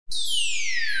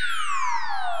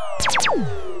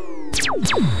Let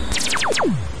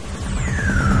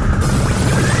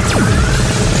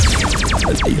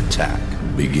the attack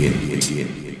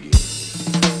begin.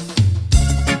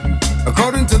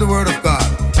 According to the word of God,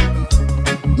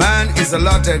 man is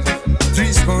allotted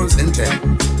 70,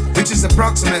 which is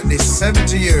approximately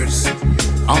 70 years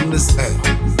on this earth.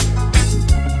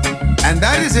 And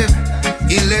that is if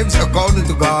he lives according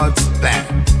to God's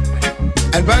plan.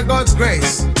 And by God's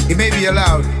grace, he may be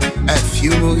allowed a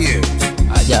few more years.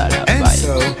 And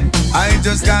so, I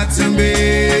just got to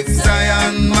make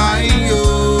Zion my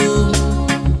own.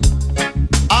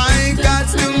 I got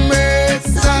to make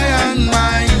Zion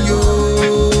my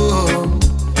own.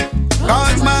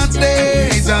 'Cause my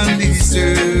days on this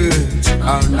earth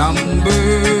are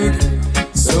numbered.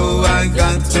 So I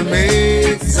got to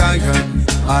make Zion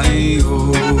my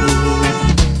own.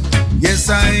 Yes,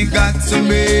 I got to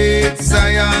make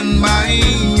Zion my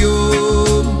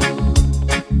own.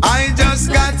 I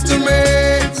just got to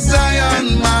make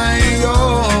Zion my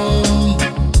own.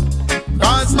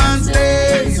 'Cause my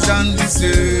days on this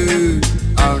earth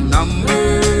are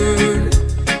numbered.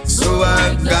 So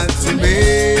I've got to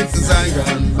make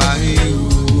Zion my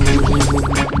own.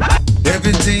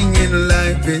 Everything in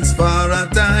life is for a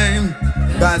time.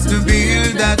 Got to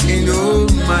build that in your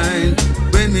mind.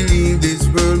 When we leave this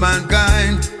world,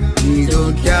 mankind, we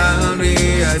don't carry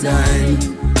a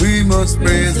dime. We must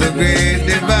praise the great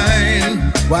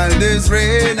divine. While there's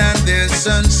rain and there's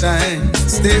sunshine,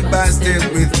 step by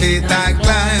step with faith I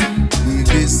climb. Leave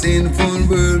this sinful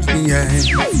world behind.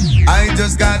 I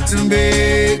just got to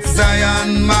make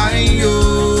Zion my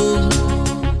own.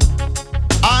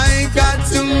 I got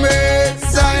to make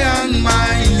Zion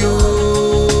my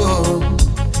own.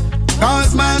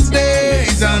 'Cause man's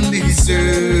days on this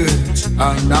earth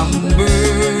are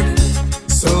numbered.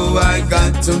 So I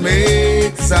got to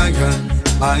make Zion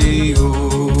my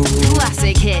own.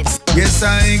 Classic hits. Yes,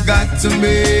 I got to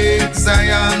make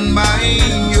Zion my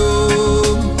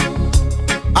own.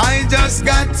 I just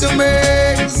got to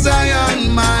make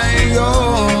Zion my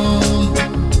own.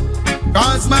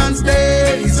 'Cause man's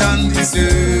days on this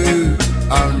earth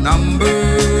are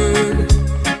numbered.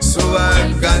 So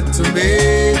I've got to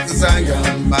make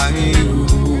Zion my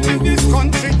own. This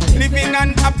country living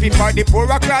unhappy for the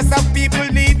poorer class of people,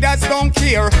 leaders don't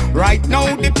care. Right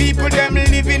now the people them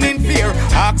living in fear.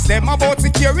 Ask them about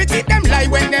security, them lie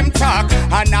when them talk.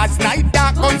 And as night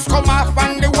dark guns come off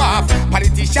on the wharf,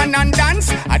 politician and dance,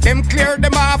 and them clear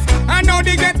them off. And now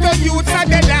they get the youths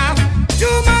and they laugh.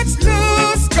 Too much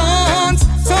loose guns,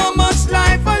 so much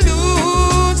life I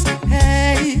lose.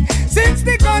 Hey, since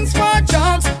the guns for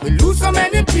jobs, we lose so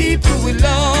many people we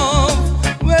love.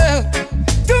 Well,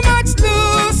 too much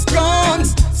loose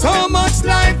guns, so much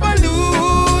life I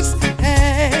lose.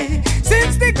 Hey,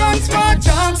 since the guns for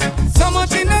jobs, so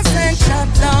much innocent shut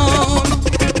down.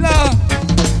 Love.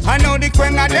 I know the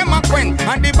queen of them a queen,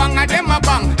 and the bang of them a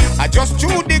bang. I just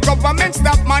chew the government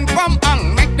stop man from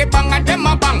hang. Make the bang of them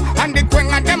a bang, and the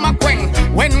queen of them a queen.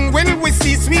 When will we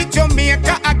see sweet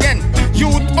Jamaica again?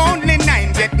 Youth only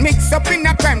 9 get mixed up in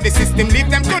a crime. The system leave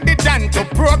them to the dan to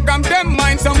program them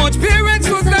mind. So much parents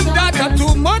lose them data,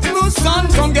 too much lose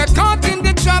sons. Some get caught in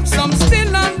the trap, some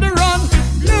still on the run.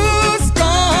 Lose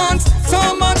guns,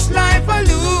 so much life I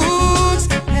lose.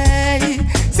 Hey,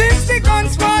 since the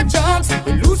guns for jobs,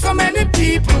 we lose so many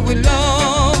people we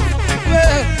love.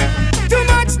 Well, too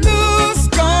much loose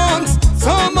guns,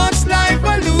 so much life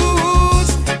I lose.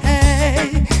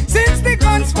 Hey, since the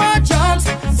guns for jobs,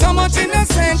 so much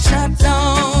innocent shut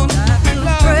down.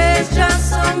 Praise just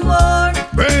some more.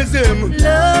 Praise him.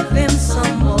 Love him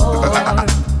some more.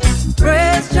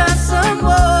 Praise just some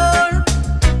more.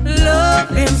 Love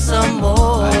him some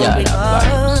more.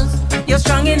 Because you're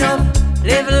strong enough,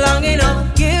 live long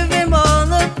enough, give him all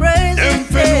the praise.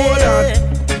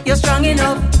 You're strong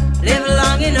enough, live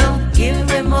long enough, give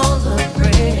him all the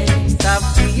praise. Stop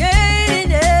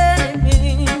creating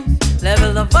enemies,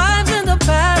 level the vibes in the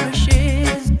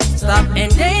parishes. Stop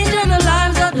endangering the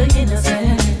lives of the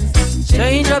innocent.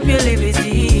 Change up your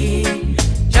liberty.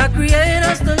 Jah create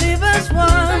us to live as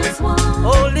one.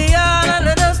 Hold the on and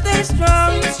let us stay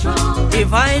strong.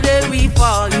 Divided we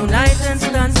fall, unite and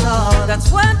stand tall.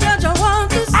 That's what Jah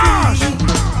wants to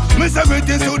see. Me say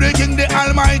greetings to the King, the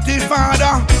Almighty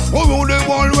Father, who rule the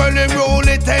world where they roll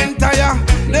it entire.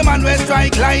 The man will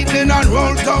strike lightning and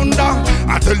roll thunder.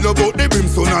 I tell you about the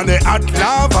brimstone and the hot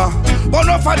lava. But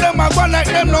enough of them are gone like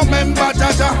them no member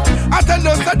Jaja. I tell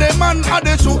you that the man are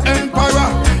the true emperor.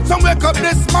 Some wake up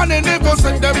this morning, they go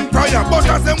set them prayer. But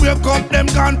as them wake up, them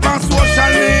gone past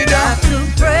social media. Have to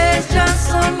praise just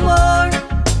some more.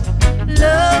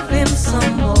 Love him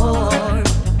some more.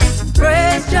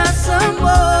 Praise just some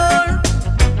more.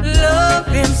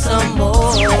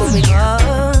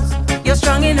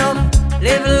 strong enough,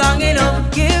 live long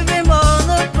enough, give him all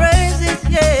the praises,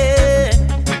 yeah.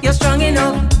 You're strong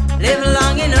enough, live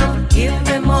long enough, give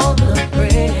him all the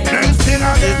praise.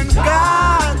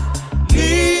 God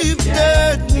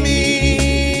lifted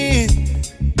me.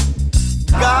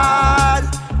 God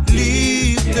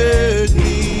lifted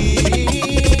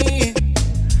me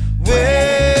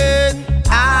when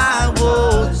I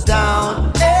was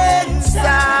down and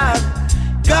sad.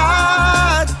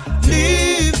 God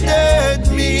lifted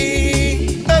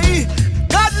me. Hey,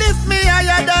 God lift me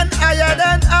higher than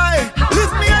I.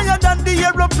 Lift me higher than the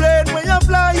aeroplane when you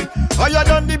fly. Higher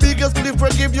than the biggest cliff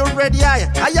will give you ready eye.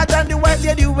 Higher than the white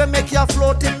lady will make you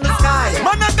float in the sky.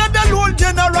 Man, I got the Lord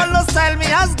General, no style me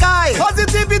as guy.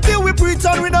 Positivity we preach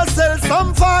and we don't sell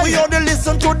some fight. We only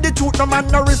listen to the truth, no man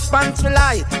no response we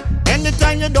lie.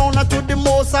 Anytime you down to the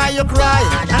most high you cry.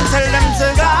 And tell them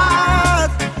to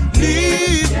God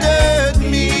lifted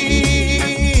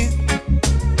me.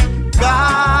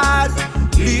 God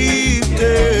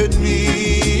lifted me.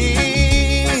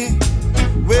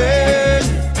 When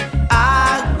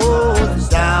I was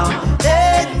down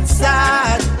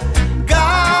inside,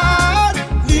 God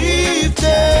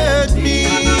lifted me.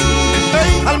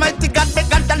 Hey, Almighty God, make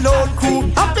God alone crew.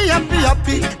 Happy, happy,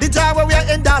 happy. The job where we are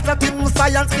in that thing,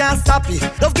 science can't stop it.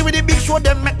 Just give me the big show,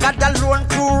 them make God alone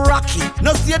crew rocky.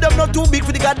 No see them not too big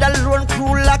for the God alone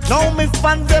crew lock. Now me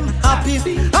fans them happy,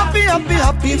 happy, happy,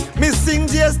 happy. Me sing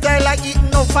J style like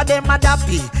eating up for them a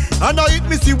dappy. And I eat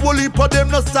me see Wally for them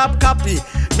no stop copy.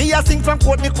 Me a sing from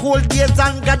Courtney Cold Days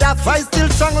and Gaddafi. I still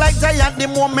strong like giant, the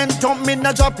momentum me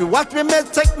na drop it. Watch me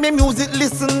take me music,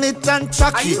 listen it and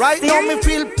track it. Right now me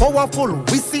feel powerful,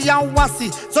 we see and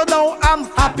wassy. So now I'm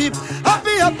happy,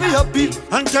 happy, happy, happy.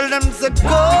 And tell them that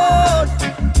God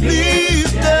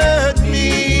lifted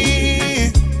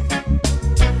me.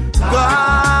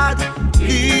 God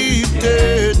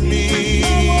lifted me. No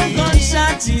more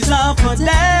gunshots, he's off for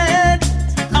dead.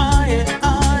 Oh yeah,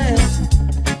 oh yeah.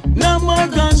 No more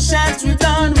gunshots, we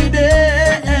done with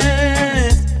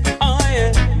it. Oh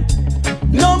yeah.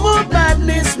 No more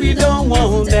badness, we don't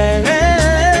want that.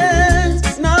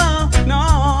 No,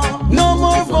 no. No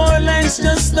more violence,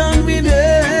 just done with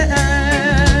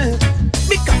it.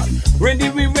 Because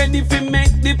we ready for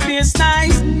make the place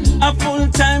nice. A full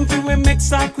time for we make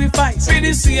sacrifice. For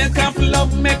the sake of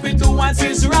love, make we do what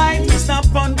is right. Stop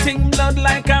hunting blood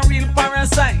like a real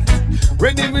parasite.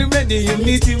 Ready, we ready,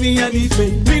 unity, we are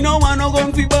defend. Me no want no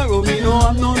gun fi borrow, me no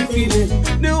have none feeling.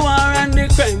 The war and the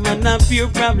crime and a few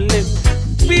problem.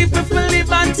 People will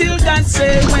live until God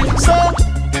say when. So,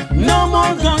 no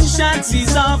more gunshots,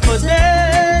 is off for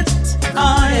dead.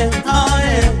 Oh yeah, oh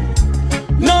yeah.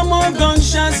 No more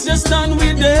gunshots, just done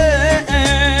with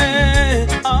it.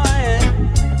 Oh yeah.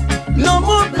 No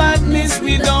more badness,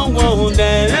 we don't want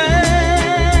that.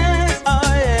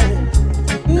 Oh yeah.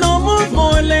 No more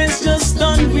violence, just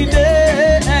done with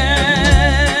it.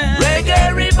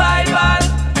 Reggae revival.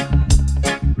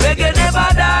 Reggae never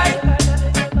die.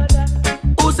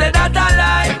 Who said that a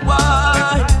lie?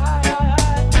 Why?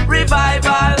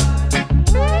 Revival.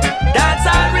 That's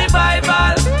a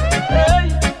revival.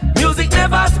 Music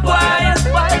never spoil.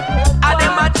 And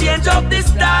them a change up the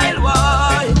style.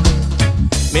 Why?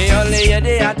 Me only hear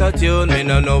the auto-tune, me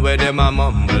no know where them a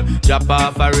mumble. Drop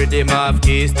off a rhythm of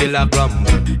keys, still a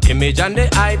grumble. Image and the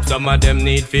hype, some of them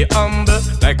need fi humble.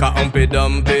 Like a humpy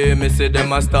dumpy, me see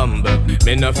them a stumble.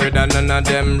 Me no afraid of none of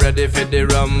them ready for the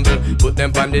rumble. Put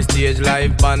them on the stage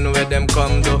live band where them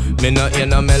come to. Me no hear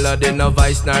no melody, no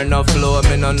voice, nor no flow.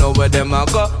 Me no know where them a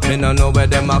go, me no know where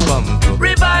them a come to.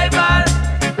 Revival,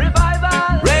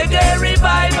 revival, reggae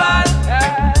revival.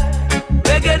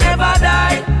 Reggae never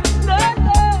die.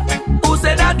 Who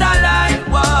said that a lie?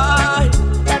 Why?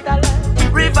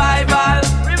 Revival,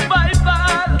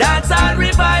 revival. That's a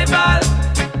revival.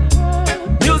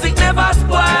 Music never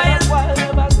spoil.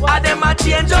 And them a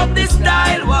change up the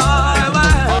style. Why?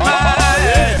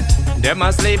 Them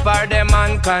a sleep or them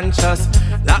unconscious.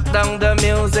 Lock down the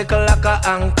music like a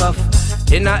handcuff.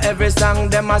 In every song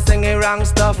them a singing wrong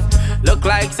stuff. Look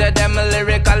like say them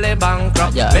lyrically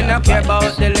bankrupt. Me no care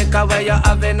about the liquor where you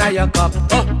have in your cup.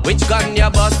 Oh, which gun you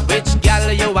bust, which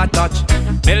gal you a touch.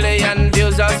 Million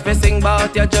views just for sing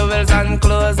about your jewels and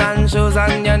clothes and shoes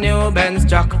and your new Benz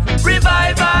truck.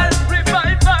 Revival,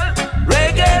 revival,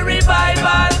 reggae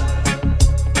revival.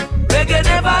 Reggae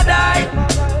never die.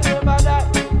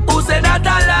 Who said that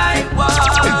a lie?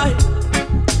 Why?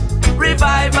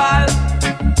 Revival,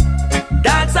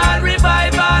 that's a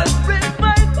revival.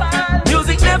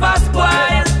 Music never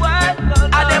spoil.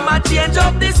 And them a change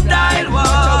up the style.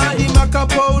 Why? The maca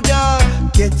powder,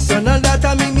 get some of that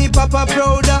and make me papa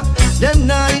prouder. Them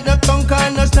night no tongue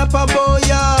and no snap a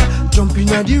boya.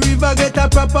 Inna the river get a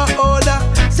proper order.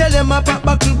 Sell them a pop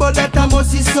buckle but that a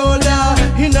musty soda.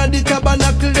 Inna the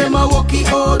tabernacle them a walkie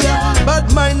order.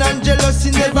 Bad mind and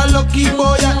jealousy never lucky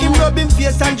boy. Him rub him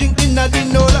face and drink inna the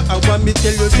nola. I want me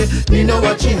tell you say, me know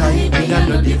what she hype. Me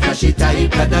know the flashy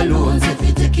type. God alone say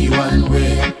fi take you one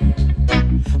way.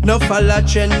 No follow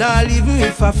trend, nah even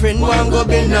if a friend want go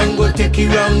bend and go take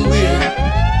it wrong way.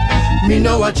 Me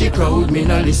know watch the crowd, me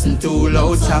no listen too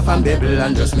loud. Soft and babble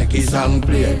and just make his song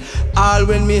play. All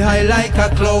when me high like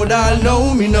a cloud, all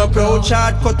know me no proud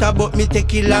short cutter, but me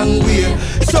take it long way.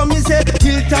 So me say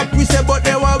hilltop we say, but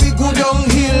then we go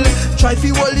downhill. Try fi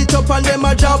hold it up and them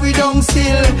a draw we down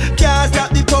still. Can't stop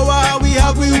the power we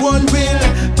have, we one will.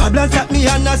 Pablo tap me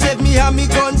and I save me and me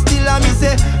gun still. And me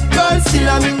say gun still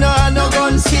and me no have no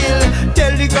gun skill.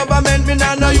 Tell the government me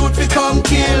nah no youth fi come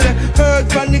kill. Heard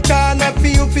from the corner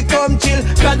fi you fi come chill.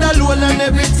 God alone and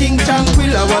everything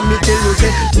tranquil. I want me tell you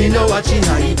say, me no watch it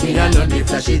hype. Me no know the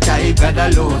flashy type. God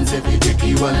alone say fi take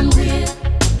you one way.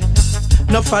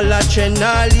 No follow trend,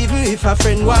 nah even if a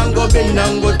friend want go bend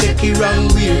and go take it wrong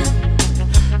way.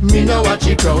 Me no watch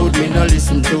the crowd, me no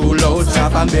listen too loud.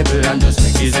 Soft and babble and just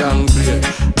make his song play.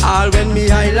 All when me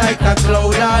high like a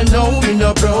cloud, all know me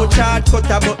no proud short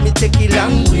cutter, but me take it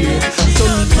long way. So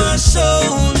on my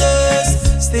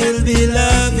shoulders, still be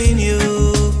loving you,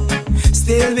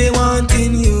 still be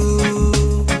wanting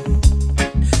you.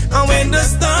 And when the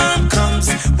storm comes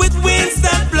with winds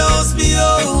that blows me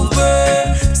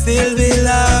over, still be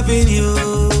loving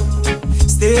you,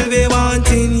 still be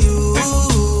wanting you.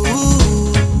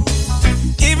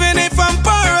 Even if I'm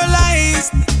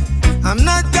paralyzed, I'm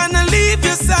not gonna leave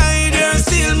your side, you're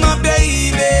still my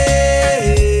baby.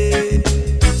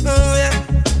 Oh yeah,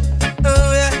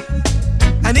 oh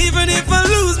yeah. And even if I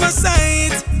lose my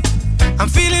sight, I'm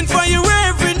feeling for you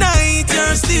every night,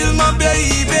 you're still my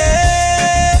baby.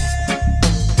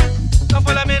 Come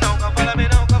follow me now, come follow me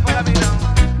now, come follow me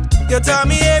now. You tell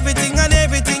me everything and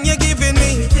everything you're giving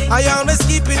me, I always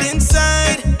keep it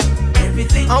inside.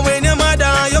 Everything. And when your mother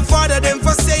and your father them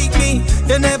forsake me,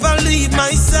 you never leave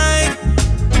my side.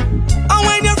 And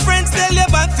when your friends tell you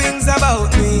bad things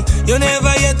about me, you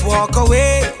never yet walk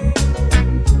away.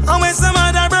 And when some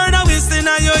other brother whistling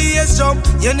at your ears jump,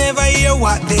 you never hear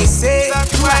what they say.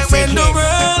 That's why when the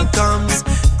world comes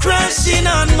crashing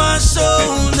on my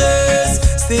shoulders,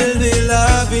 still be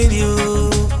loving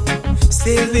you,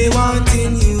 still be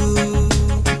wanting you.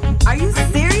 Are you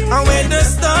serious? And when the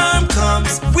storm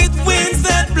comes with winds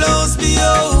that blows me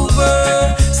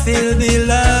over, still be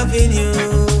loving you,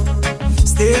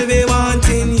 still be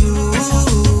wanting you.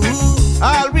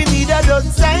 All we need are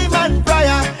just time and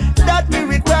prayer that we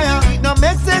require. It no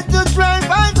make sense to try and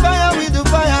find fire with the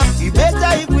fire. It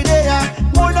better if we there,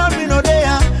 more than we know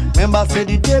there. Remember say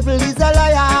the devil is a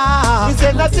liar. He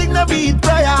said nothing no beat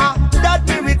prayer that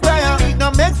we require. It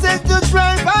no make sense to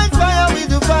try and find fire with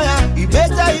the fire. It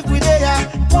better if we there,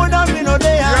 more than we know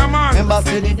there. Remember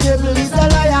say the devil is a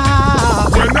liar.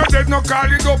 When no dead no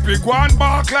call it up, he go and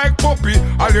bark like puppy.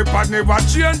 All the pad never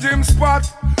change him spot.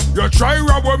 You try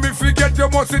rob when me forget you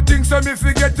must think so me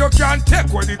forget you can't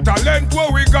take what the talent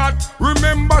what we got.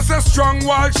 Remember say strong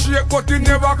wall shake but it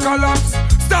never collapse.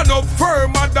 Stand up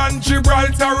firmer than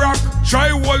Gibraltar rock. Try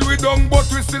hold we down but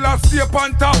we still a stay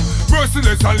on top.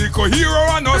 Merciless and little hero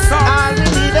and no sound. All we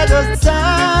need is just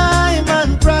time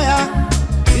and prayer.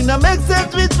 It no make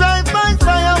sense we try and find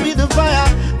fire with the fire.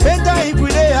 Better if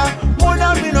we there, more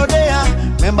than we know there.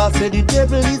 Remember say the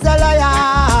devil is a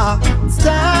liar.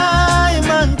 Time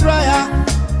and prayer.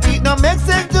 It no make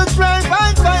sense to try and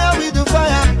find fire with the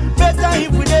fire. Better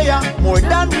if we there, more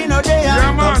than we know there.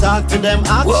 Come talk to them,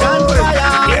 action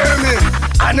fire. Hear me?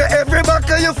 I know every back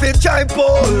you fit try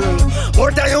pull.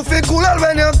 More time you feel cooler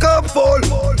when you come full.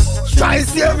 Try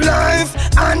save life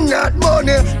and not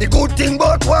money. The good thing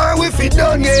about war we fit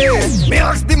done it. Me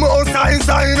ask the most high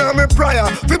sign on me prayer.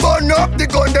 We burn up the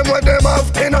gun them when them have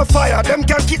in a fire. Them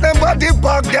can keep them body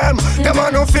back them. Them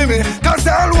are no feel me. Cause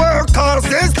all work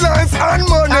causes life and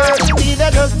money. I need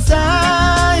just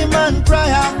time and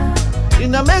prayer. It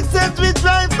no make sense we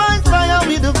try and find fire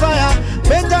with the fire.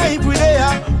 Better if we there,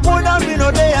 more than we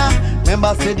know there.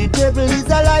 Remember say the devil is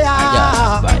a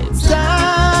liar.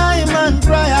 Time and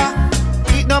prayer.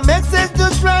 It no make sense to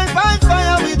try and find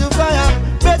fire with the fire.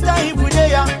 Better if we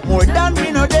there, more than we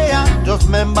know there. Just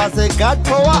remember say God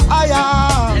power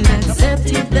higher. And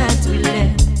accept it that we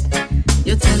left.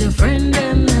 You tell your friend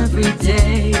them every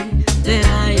day that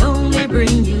I only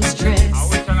bring you stress.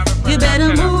 You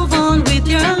better move on with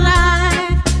your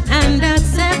life and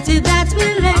accept it that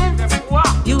we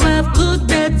left. You have good,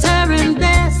 better, and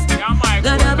best.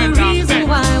 Gotta have a reason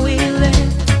why we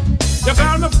left. You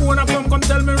call my phone, I come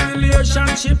tell me relation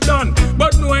ship done.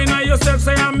 But knowing how yourself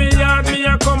say I'm me yard, me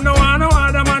a come no one, no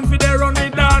other man fi there run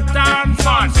with that and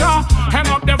fun. So hang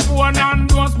up the phone and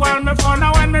don't spoil me fun.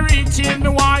 Now when me reach in, me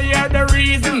want hear the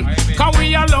reason. Cause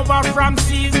we a lover from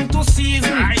season to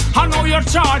season. I know you're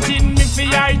charging me for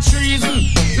high treason.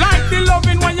 Like the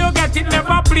loving when you get it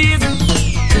never pleasing.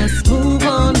 Just move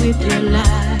on with your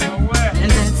life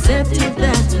and accept it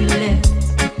that we left.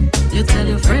 You tell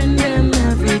your friend them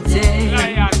every day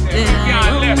that I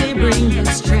only bring you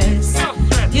stress.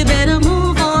 You better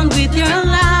move on with your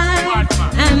life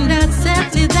and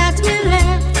accept it that we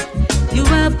left. You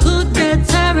have good,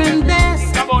 better, and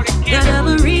best. That have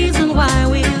a reason why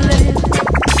we left.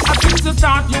 I think to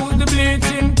start use the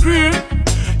bleaching cream.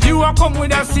 You are come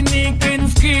with a sneaking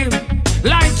scheme.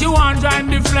 Like you want join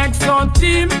the flex on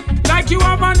team. Like you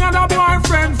have another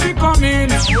boyfriend fi come in.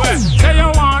 Say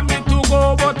you want me to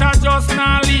go but I just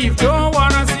not leave. Don't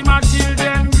wanna see my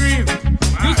children grieve.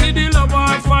 You see the love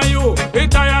I for you,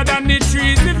 it's higher than the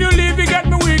trees. If you leave you get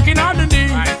me weak in on the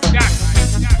knees.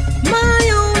 My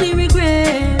only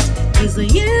regret is the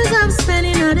years I'm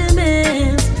spending on a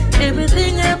mess.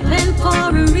 Everything happened for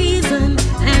a reason,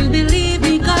 and believe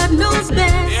me, God knows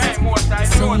best.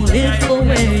 So live for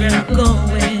where you're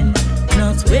going,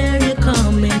 not where you're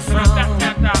coming from.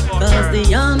 Cause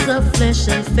the arms of flesh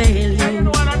shall fail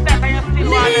you.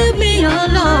 Leave me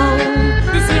alone.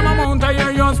 The same amount of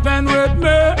year you spend with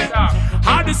me,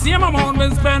 had the same amount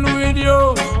been spent with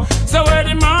you. So where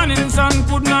the morning sun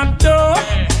could not do,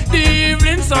 the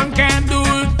evening sun can't do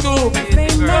it too.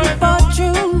 Fame and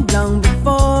fortune long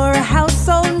before a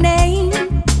household name.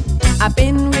 I've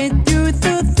been with you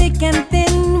through thick and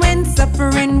thin when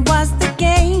suffering was the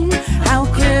game. How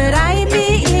could I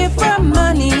be here for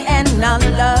money and not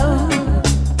love?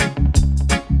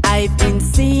 I've been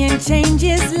seeing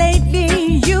changes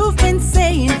lately. You've been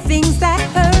saying things that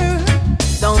hurt.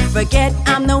 Don't forget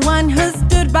I'm the one who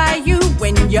stood by you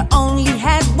when you only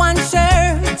had one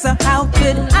shirt. So how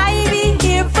could I be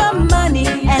here for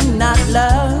money and not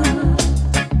love?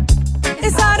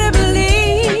 It's hard to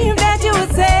believe that you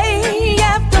would say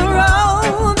after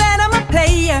all that I'm a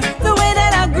player. The way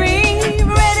that I grieve,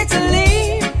 ready to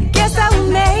leave. Guess I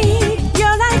will make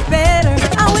your life better.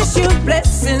 I wish you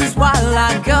blessings while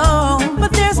I go.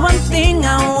 But there's one thing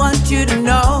I want you to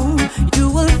know. You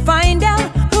will find out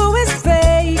who is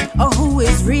fake or who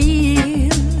is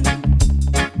real.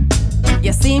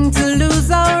 You seem to lose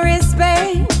all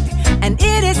respect, and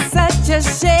it is such a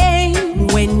shame.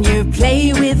 When you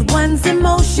play with one's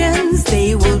emotions,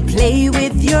 they will play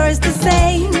with yours the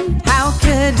same. How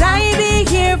could I be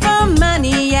here for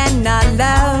money and not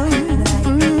love?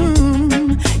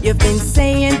 You've been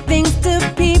saying things to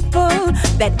people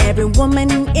that every woman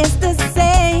is the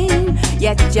same,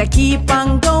 yet you keep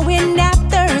on going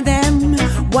after them.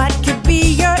 What could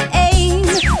be your aim?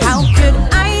 How could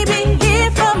I be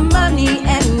here for money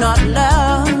and not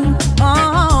love?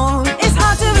 Oh, it's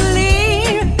hard to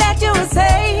believe that you would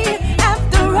say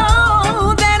after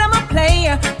all that I'm a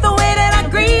player. The way that I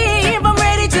grieve, I'm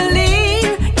ready to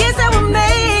leave. Guess I will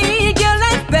make your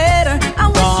life better. I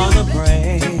wish you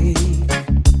break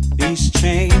these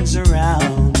chains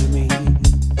around me.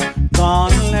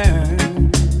 Gonna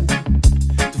learn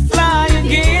to fly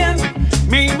again.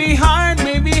 Maybe hard,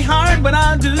 but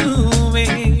I'll do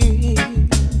it.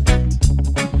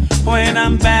 When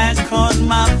I'm back on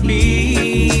my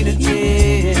feet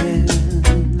again.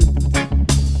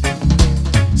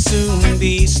 Soon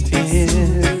these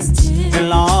tears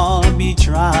will all be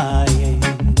drying.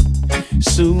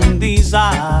 Soon these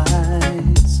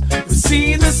eyes will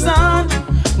see the sun.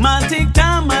 Might take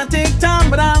time,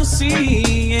 but I'll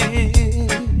see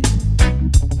it.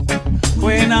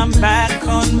 When I'm back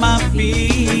on my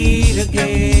feet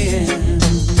again.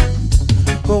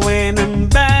 When I'm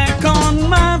back on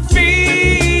my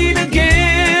feet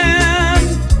again,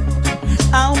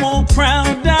 I walk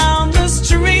proud down the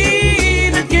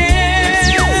street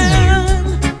again,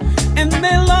 and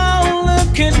they'll all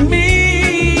look at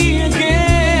me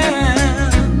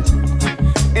again,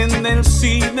 and they'll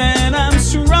see that I'm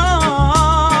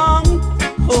strong.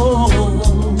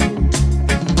 Oh,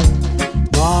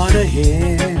 wanna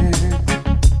hear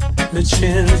the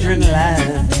children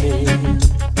laughing.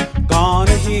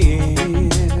 Gonna hear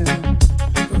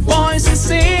the voices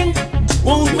sing.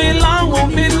 Won't be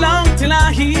long till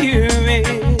I hear it.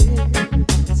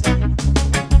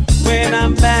 When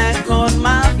I'm back on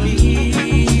my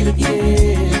feet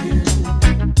again.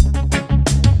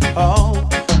 Oh,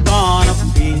 gonna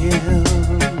feel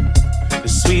the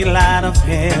sweet light of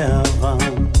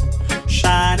heaven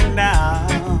shining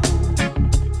down.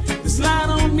 This light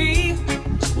on me.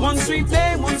 One sweet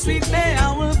day,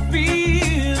 I will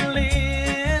feel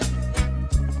it.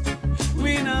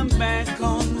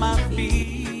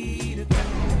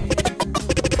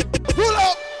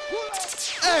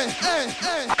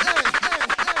 hey, hey, hey,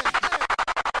 hey,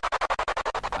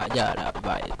 hey. Jah Love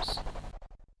vibes.